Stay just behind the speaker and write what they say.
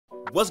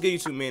What's good,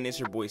 YouTube, man? It's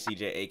your boy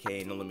CJ,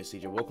 aka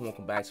Nolimitcj.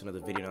 Welcome back to another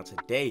video. Now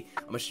today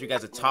I'm gonna show you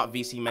guys the top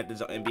VC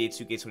methods on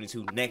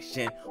NBA2K22 next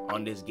gen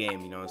on this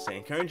game. You know what I'm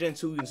saying? Current gen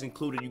 2 is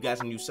included. You guys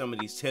can use some of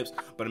these tips,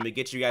 but I'm gonna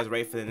get you guys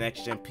ready for the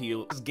next gen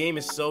PO. This game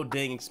is so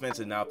dang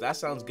expensive. Now if that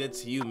sounds good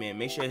to you, man,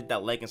 make sure you hit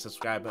that like and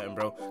subscribe button,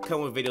 bro.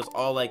 Come with videos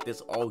all like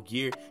this all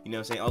year, you know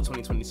what I'm saying, all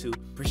 2022.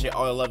 Appreciate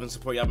all your love and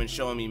support y'all been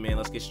showing me, man.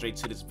 Let's get straight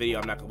to this video.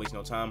 I'm not gonna waste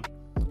no time.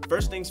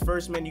 First things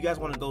first, man, you guys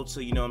want to go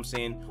to, you know what I'm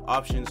saying,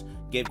 options,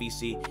 get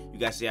VC. You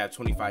guys see I have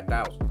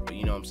 25,000, but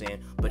you know what I'm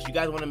saying, but you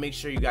guys want to make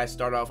sure you guys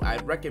start off. I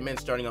recommend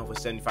starting off with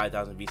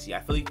 75,000 VC. I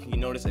feel like you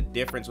notice a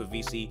difference with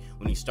VC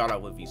when you start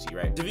out with VC,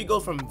 right? So if you go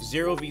from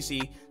 0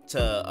 VC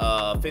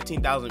to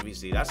 15,000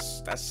 VC,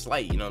 that's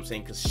slight, you know what I'm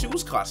saying, because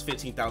shoes cost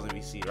 15,000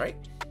 VC, right?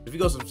 If you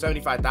go from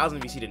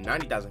 75,000 VC to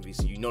 90,000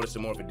 VC, you notice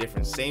more of a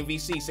difference. Same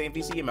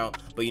VC amount,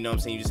 but you know what I'm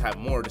saying, you just have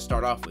more to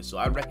start off with. So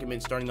I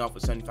recommend starting off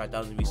with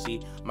 75,000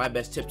 VC. My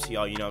best tip to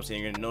y'all, you know what I'm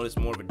saying, you're gonna notice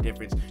more of a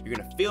difference. You're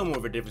gonna feel more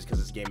of a difference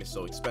because this game is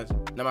so expensive.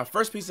 Now my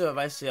first piece of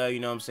advice to y'all, you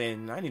know what I'm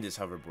saying, I need this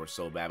hoverboard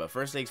so bad, but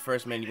first things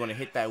first, man, you want to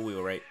hit that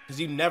wheel, right?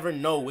 Because you never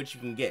know what you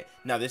can get.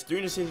 Now there's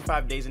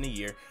 365 days in a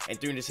year and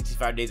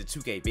 365 days of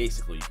 2K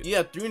basically. You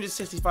have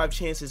 365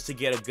 chances to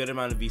get a good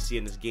amount of VC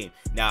in this game.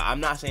 Now I'm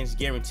not saying it's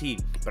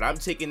guaranteed, but I'm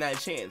taking that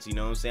chance, you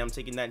know what I'm saying? I'm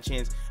taking that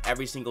chance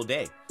every single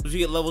day. If you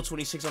get level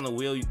 26 on the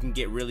wheel, you can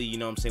get really, you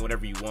know what I'm saying,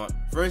 whatever you want.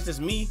 For instance,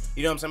 me,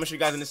 you know what I'm saying, I'm gonna show you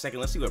guys in a second.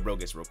 Let's see what bro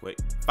gets real quick.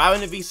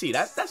 500 VC,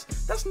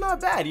 that's not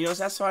bad, you know,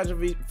 so that's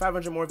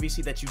 500 more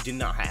VC that you did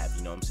not have,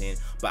 you know what I'm saying?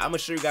 But I'm gonna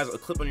show you guys a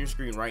clip on your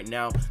screen right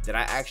now that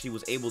I actually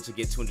was able to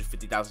get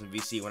 250,000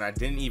 VC when I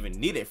didn't even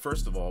need it,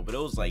 first of all, but it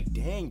was like,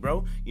 dang,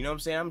 bro, you know what I'm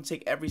saying? I'm gonna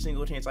take every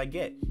single chance I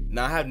get.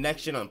 Now I have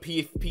next gen on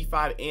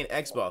P5 and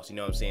Xbox, you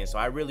know what I'm saying? So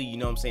I really, you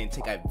know what I'm saying,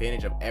 take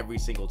advantage of every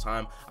single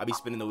time. I'll be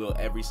spinning the wheel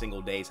every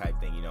single day type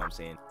thing, you know what I'm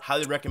saying?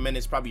 Highly recommend.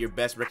 It's probably your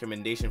best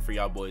recommendation for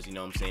y'all boys, you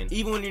know what I'm saying?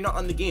 Even when you're not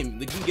on the game,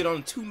 you can get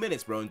on 2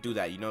 minutes, bro, and do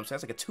that, you know what I'm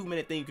saying? That's like a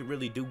 2-minute thing you can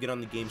really do. Get on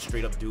the game,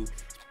 straight up do.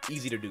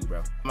 Easy to do,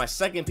 bro. My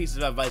second piece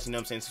of advice, you know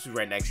what I'm saying, since we're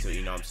right next to it,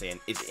 you know what I'm saying,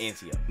 it's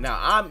ante up.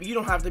 Now you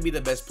don't have to be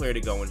the best player to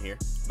go in here,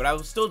 but I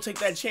would still take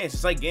that chance.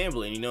 It's like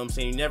gambling, you know what I'm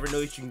saying? You never know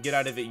what you can get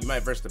out of it. You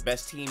might verse the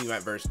best team, you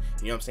might verse,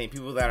 you know what I'm saying,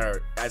 people that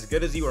are as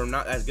good as you or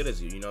not as good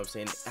as you, you know what I'm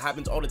saying? It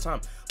happens all the time.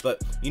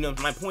 But you know,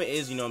 my point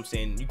is, you know what I'm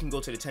saying, you can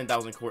go to the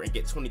 10,000 court and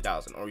get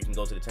 20,000, or you can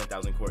go to the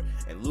 10,000 court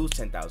and lose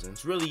 10,000.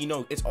 It's really, you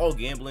know, it's all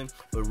gambling,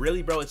 but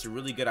really, bro, it's a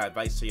really good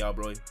advice to y'all,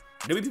 bro.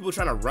 There be people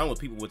trying to run with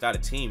people without a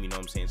team, you know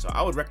what I'm saying? So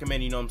I would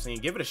recommend, you know what I'm saying,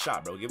 give it a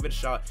shot, bro. Give it a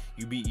shot.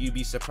 You'd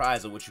be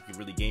surprised at what you can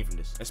really gain from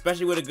this.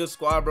 Especially with a good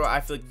squad, bro. I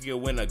feel like you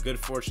can win a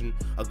good portion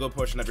of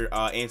your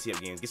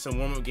ante-up games. Get some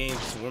warm-up games,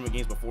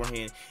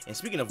 beforehand. And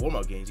speaking of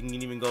warm-up games, you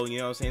can even go, you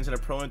know what I'm saying, into the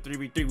Pro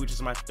M3v3, which is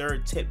my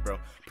third tip, bro.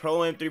 Pro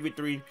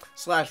M3v3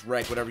 /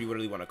 rec, whatever you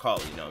really want to call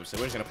it, you know what I'm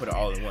saying? We're just gonna put it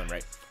all in one,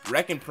 right?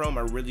 Rec and Pro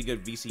are really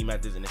good VC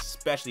methods, and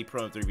especially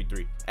Pro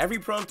M3v3. Every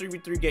Pro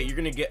M3v3 get, you're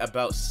gonna get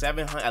about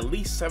at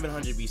least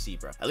 700 VC,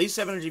 bro. At least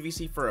 700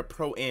 VC for a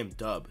Pro Am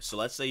dub. So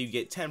let's say you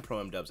get 10 Pro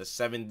Am dubs, that's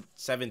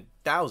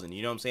 7,000.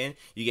 You know what I'm saying?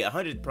 You get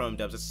 100 Pro Am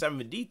dubs, that's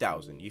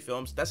 70,000. You feel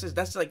them? That's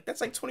like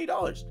 $20.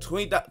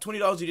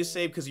 $20 you just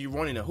save because you're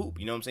running a hoop.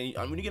 You know what I'm saying?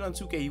 When you get on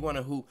 2K, you want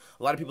to hoop.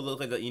 A lot of people look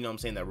like that, you know what I'm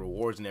saying, that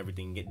rewards and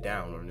everything get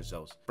down on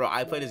themselves. Bro,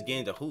 I play this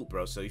game to hoop,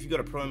 bro. So if you go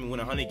to Pro Am and win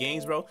 100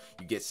 games, bro,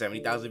 you get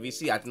 70,000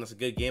 VC. I think that's a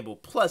good gamble.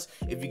 Plus,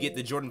 if you get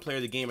the Jordan player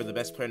of the game or the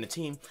best player in the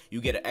team, you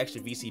get an extra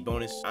VC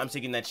bonus. I'm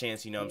taking that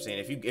chance, you know what I'm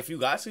saying? If you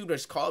got to,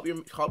 just call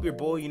up your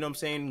boy, you know what I'm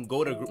saying?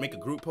 Go to make a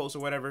group post or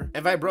whatever.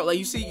 Invite bro, like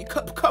you see, you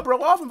cut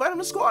bro off, invite him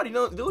to squad, you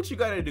know, do what you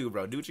gotta do,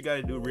 bro. Do what you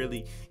gotta do,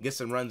 really get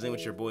some runs in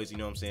with your boys, you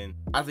know what I'm saying?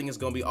 I think it's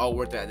gonna be all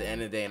worth it at the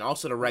end of the day. And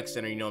also the rec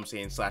center, you know what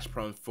I'm saying, /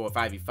 pro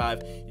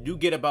 5v5, you do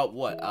get about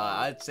what,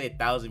 I'd say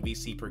 1,000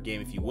 VC per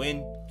game if you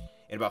win,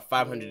 and about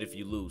 500 if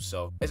you lose.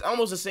 So it's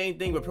almost the same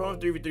thing, but Pro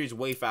M3v3 is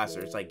way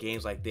faster. It's like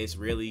games like this,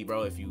 really,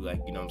 bro. If you,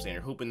 like, you know what I'm saying,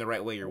 you're hooping the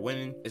right way, you're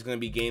winning, it's gonna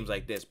be games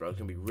like this, bro. It's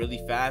gonna be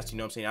really fast, you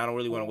know what I'm saying? I don't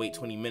really want to wait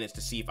 20 minutes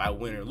to see if I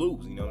win or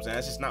lose, you know what I'm saying?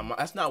 That's just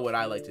that's not what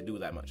I like to do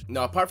that much.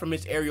 Now, apart from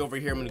this area over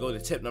here, I'm gonna go to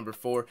tip number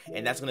 4,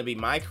 and that's gonna be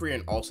my career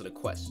and also the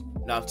quest.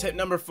 Now, tip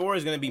number 4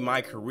 is gonna be my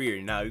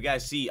career. Now, you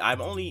guys see,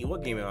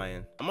 what game am I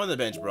in? I'm on the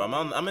bench, bro.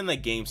 I'm in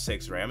like game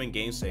 6, right? I'm in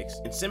game 6.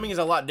 And simming is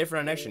a lot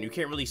different on next gen. You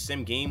can't really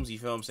sim games, you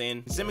feel what I'm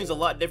saying? Simming's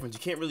a lot different. You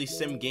can't really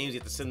sim games.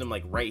 You have to sim them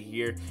like right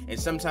here, and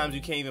sometimes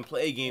you can't even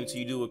play a game until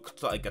you do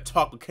a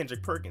talk with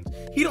Kendrick Perkins.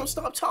 He don't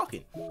stop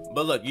talking.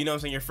 But look, you know what I'm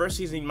saying, your first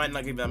season you might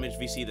not get that much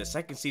VC. The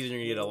second season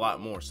you're gonna get a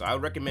lot more. So I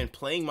would recommend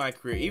playing my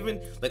career.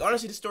 Even like,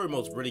 honestly, the story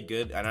mode's really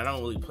good, and I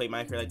don't really play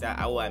my career like that.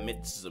 I will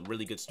admit this is a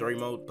really good story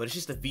mode, but it's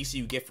just the VC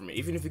you get from it.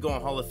 Even if you go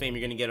on Hall of Fame,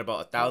 you're gonna get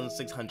about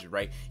 1,600,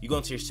 right? You go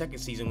into your second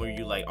season where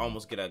you like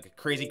almost get a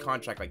crazy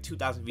contract, like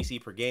 2,000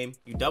 VC per game.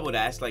 You double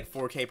that, it's like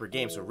 4K per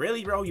game. So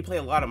really, bro, you play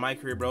a lot of my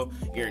career, bro.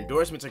 Your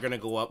endorsements are gonna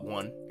go up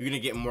 1. You're gonna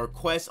get more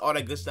quests, all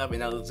that good stuff,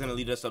 and that's gonna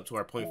lead us up to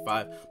our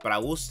 0.5. But I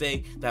will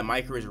say that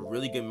micro is a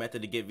really good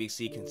method to get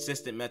VC,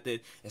 consistent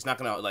method. It's not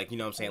gonna, like, you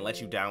know what I'm saying,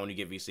 let you down when you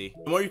get VC.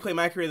 The more you play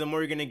micro, the more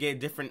you're gonna get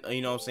different,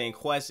 you know what I'm saying,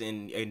 quests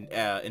and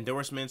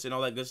endorsements and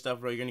all that good stuff,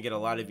 bro. You're gonna get a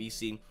lot of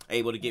VC,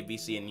 able to get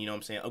VC, and, you know what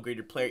I'm saying, upgrade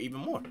your player even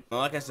more. Now,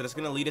 like I said, it's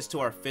gonna lead us to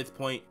our 5th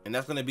point, and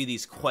that's gonna be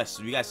these quests.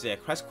 So you guys see a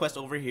quest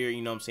over here,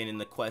 you know what I'm saying, in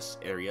the quest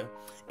area,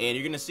 and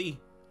you're gonna see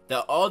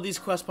that all these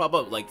quests pop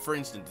up. Like, for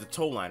instance, the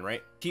toll line,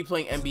 right? Keep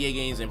playing NBA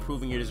games and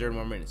proving you deserve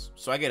more minutes.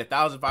 So I get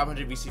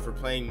 1,500 VC for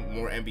playing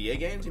more NBA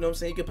games. You know what I'm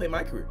saying? You can play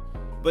my career.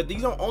 But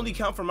these don't only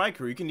count for my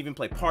career. You can even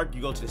play park.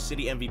 You go to the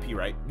city MVP,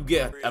 right? You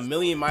get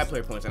 1,000,000 my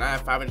player points, and I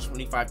have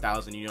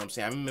 525,000. You know what I'm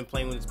saying? I haven't been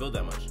playing with this build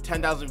that much.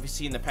 10,000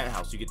 VC in the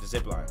penthouse. You get the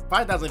zip line.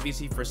 5,000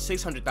 VC for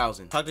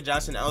 600,000. Talk to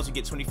Johnson else. You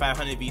get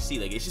 2,500 VC.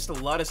 Like, it's just a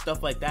lot of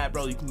stuff like that,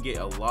 bro. You can get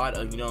a lot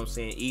of, you know what I'm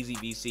saying, easy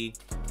VC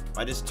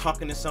by just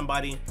talking to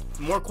somebody.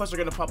 More quests are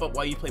gonna pop up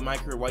while you play my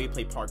career, while you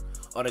play park,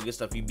 all that good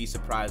stuff. You'd be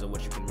surprised at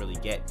what you can really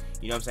get.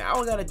 You know what I'm saying?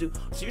 All I gotta do,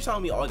 so you're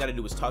telling me all I gotta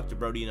do is talk to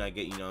Brody and I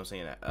get, you know what I'm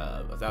saying,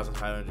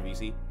 1,500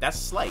 VC? That's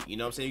slight, you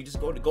know what I'm saying? You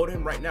just go to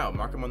him right now,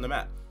 mark him on the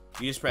map.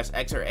 You just press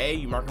X or A,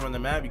 you mark him on the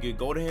map, you could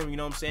go to him, you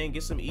know what I'm saying,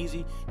 get some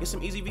easy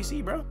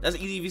VC, bro. That's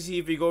easy VC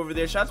if you go over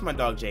there. Shout out to my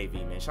dog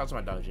JV, man. Shout out to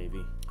my dog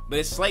JV. But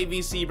it's slight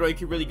VC, bro. You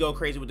can really go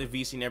crazy with the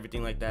VC and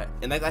everything like that.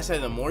 And like I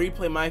said, the more you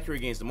play my career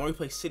games, the more you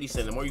play City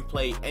Set, the more you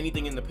play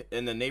anything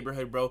in the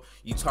neighborhood, bro,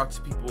 you talk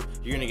to people,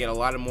 you're gonna get a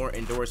lot of more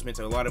endorsements,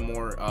 a lot of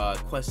more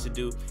quests to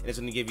do, and it's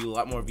gonna give you a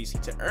lot more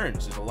VC to earn.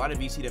 So there's a lot of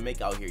VC to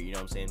make out here, you know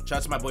what I'm saying? Shout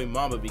out to my boy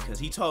Mamba, because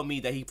he told me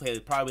that he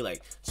played probably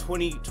like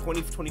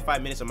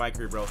 25 minutes of my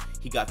career, bro.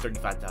 He got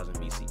 35,000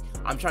 VC.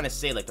 I'm trying to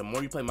say, like, the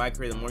more you play my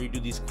career, the more you do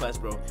these quests,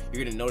 bro,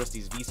 you're gonna notice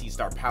these VCs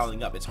start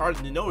piling up. It's hard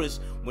to notice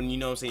when, you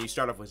know what I'm saying, you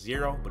start off with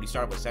 0, but you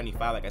start off with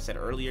 75, like I said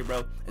earlier,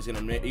 bro. You're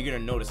gonna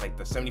notice, like,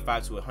 the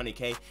 75 to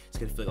 100K, it's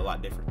gonna feel a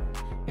lot different.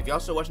 If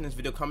y'all still watching this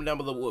video, comment down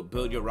below what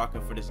build you're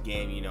rocking for this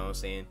game, you know what I'm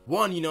saying?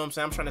 One, you know what I'm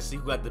saying, I'm trying to see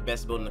who got the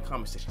best build in the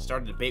comment section.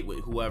 Start a debate with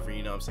whoever,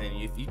 you know what I'm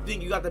saying? If you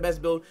think you got the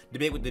best build,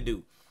 debate with the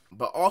dude.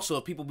 But also,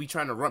 if people be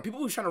trying to run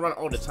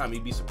all the time,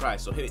 you'd be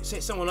surprised. So hit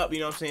someone up, you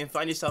know what I'm saying?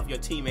 Find yourself your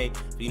teammate,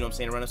 you know what I'm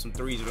saying? Run up some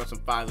 3s, run up some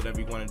 5s, whatever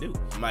you want to do.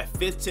 My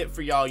 5th tip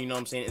for y'all, you know what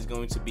I'm saying, is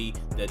going to be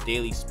the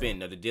daily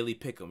spin, or the daily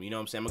pick'em. You know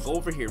what I'm saying? I'm gonna go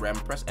over here, right? I'm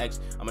gonna press X.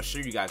 I'm gonna show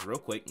you guys real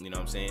quick, you know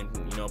what I'm saying?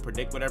 You know,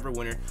 predict whatever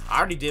winner. I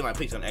already did my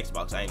picks on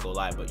Xbox, I ain't gonna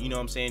lie, but you know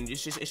what I'm saying?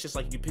 It's just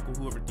like you pick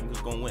whoever thinks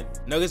is gonna win.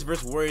 Nuggets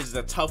versus Warriors is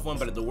a tough one,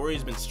 but the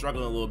Warriors been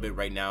struggling a little bit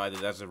right now,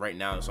 as of right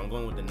now. So I'm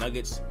going with the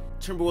Nuggets.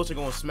 Timberwolves are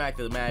going to smack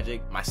the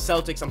Magic. My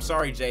Celtics, I'm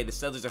sorry, Jay, the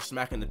Celtics are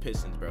smacking the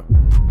Pistons, bro.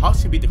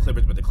 Hawks can beat the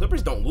Clippers, but the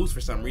Clippers don't lose for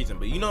some reason.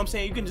 But you know what I'm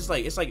saying? You can just,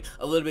 like, it's like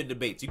a little bit of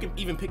debates. You can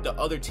even pick the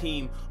other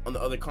team on the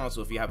other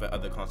console if you have an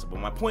other console. But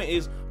my point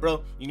is,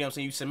 bro, you know what I'm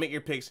saying? You submit your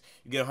picks,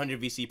 you get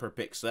 100 VC per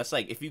pick. So that's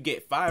like, if you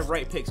get 5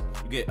 right picks,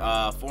 you get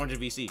 400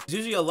 VC.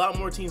 There's usually a lot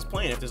more teams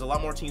playing. If there's a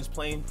lot more teams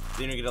playing,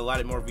 then you get a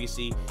lot more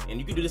VC.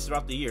 And you can do this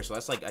throughout the year. So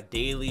that's like a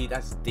daily, you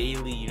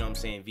know what I'm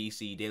saying,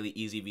 VC, daily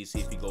easy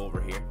VC if you go over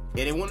here.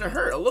 And it wouldn't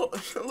hurt. A little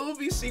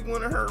VC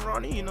wouldn't hurt,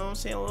 Ronnie, you know what I'm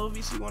saying? A little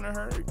VC wouldn't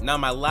hurt. Now,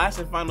 my last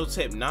and final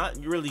tip, not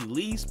really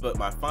least, but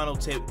my final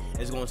tip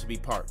is going to be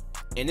park.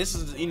 And this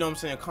is, you know what I'm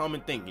saying, a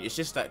common thing. It's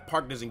just that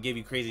park doesn't give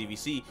you crazy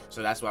VC,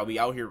 so that's why we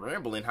out here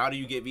rambling. How do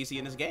you get VC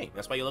in this game?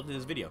 That's why you looked at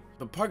this video.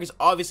 But park is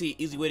obviously an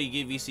easy way to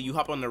get VC. You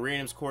hop on the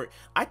randoms court.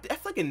 I feel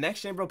like in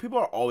next gen, bro, people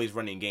are always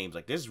running games.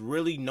 Like, there's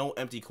really no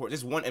empty court.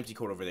 There's one empty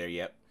court over there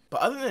yet. But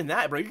other than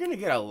that, bro, you're gonna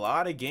get a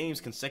lot of games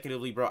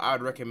consecutively, bro. I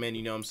would recommend,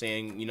 you know what I'm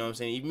saying,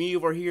 even me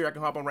over here, I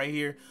can hop on right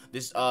here.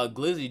 This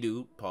Glizzy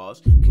dude, pause,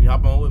 can you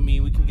hop on with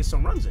me? We can get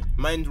some runs in.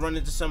 Might run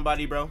into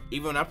somebody, bro.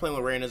 Even when I'm playing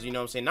with randoms, you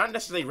know what I'm saying, not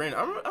necessarily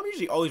random. I'm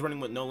usually always running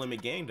with no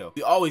limit game though.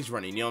 We always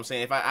running, you know what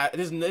I'm saying.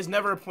 If there's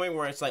never a point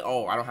where it's like,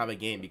 oh, I don't have a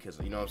game because,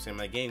 you know what I'm saying,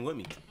 my game with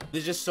me.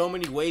 There's just so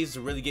many ways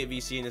to really get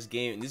VC in this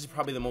game, and this is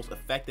probably the most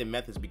effective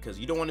methods because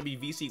you don't want to be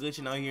VC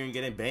glitching out here and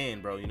getting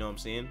banned, bro. You know what I'm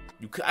saying?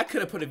 I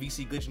could have put a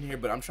VC glitch in here,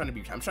 but I'm trying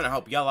to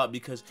help y'all out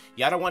because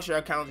y'all don't want your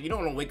accounts, you don't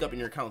want to wake up and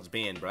your account's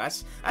banned, bro.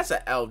 That's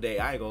an L day,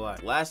 I ain't gonna lie.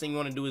 Last thing you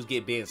want to do is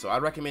get banned, so I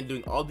recommend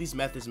doing all these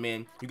methods,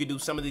 man. You can do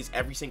some of these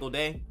every single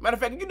day. Matter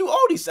of fact, you can do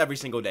all these every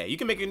single day. You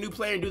can make a new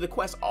player and do the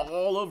quest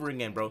all over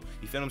again, bro.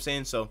 You feel what I'm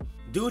saying? So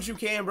do what you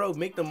can, bro.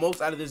 Make the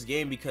most out of this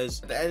game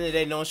because at the end of the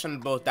day, no one's trying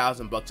to blow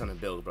 $1,000 on a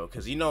build, bro.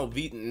 Because you know,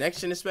 next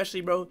gen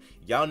especially, bro,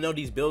 y'all know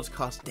these builds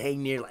cost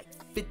dang near like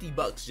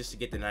 $50 just to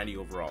get the 90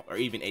 overall, or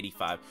even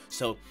 85.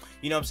 So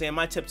you know what I'm saying,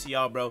 my tip to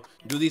y'all, bro,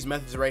 do these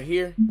methods right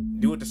here,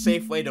 do it the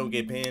safe way, don't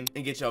get banned,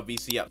 and get y'all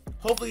VC up.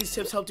 Hopefully these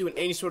tips helped you in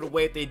any sort of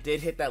way. If they did,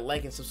 hit that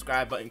like and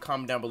subscribe button,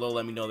 comment down below,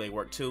 let me know they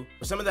work too.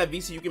 For some of that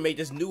VC, you can make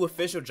this new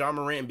official John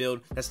Morant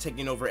build that's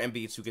taking over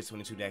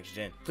NBA2K22 next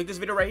gen. Click this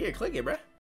video right here, click it, bro.